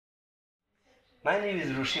My name is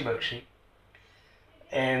Jaggery,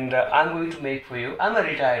 and I'm going to make for you, I'm a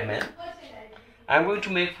retired man, I'm going to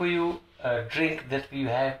make for you a drink that we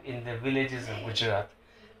have in the villages of Gujarat.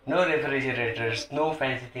 No refrigerators, no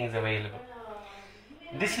fancy things available.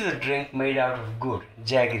 This is a drink made out of gur,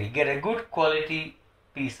 jaggery. Get a good quality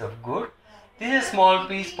piece of gur. This is a small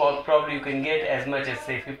piece, probably you can get as much as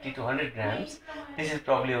say 50 to 100 grams. This is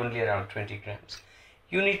probably only around 20 grams.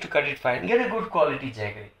 You need to cut it fine. Get a good quality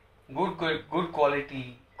jaggery. Good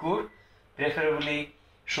quality gur, preferably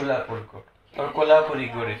Sholapur gur or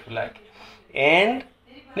Kolhapuri gur if you like. And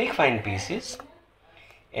make fine pieces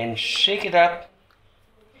and shake it up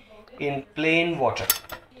in plain water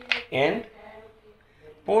and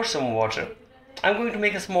pour some water. I'm going to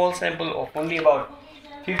make a small sample of only about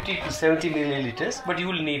 50 to 70 milliliters, but you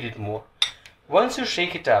will need it more. Once you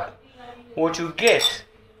shake it up, what you get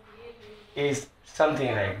is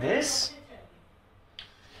something like this.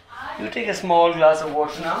 You take a small glass of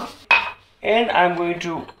water now, and I've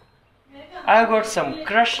got some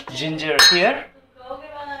crushed ginger here.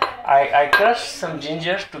 I crushed some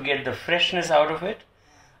ginger to get the freshness out of it.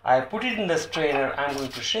 I put it in the strainer. I'm going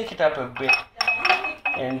to shake it up a bit,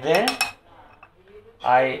 and then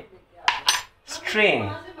I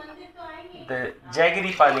strain the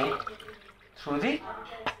jaggery pani through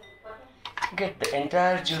get the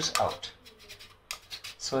entire juice out,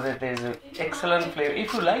 so that there is an excellent flavor.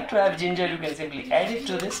 If you like to have ginger, you can simply add it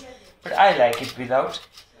to this, but I like it without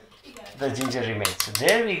the ginger remains. So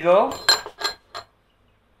there we go.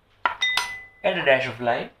 Add a dash of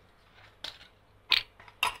lime.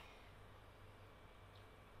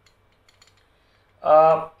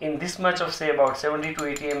 In this much of say about 70 to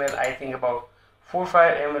 80 ml, I think about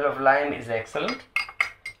 4-5 ml of lime is excellent.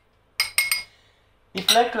 If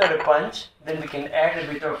you like to add a punch, then we can add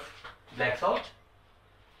a bit of black salt.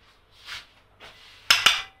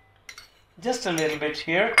 Just a little bit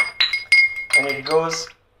here, and it goes.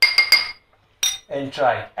 And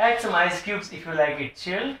try. Add some ice cubes if you like it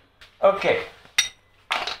chilled. Okay,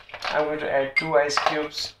 I'm going to add 2 ice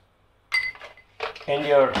cubes, and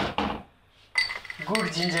your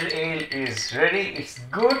good ginger ale is ready. It's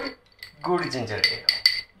good ginger ale.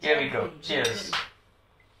 Here we go. Cheers.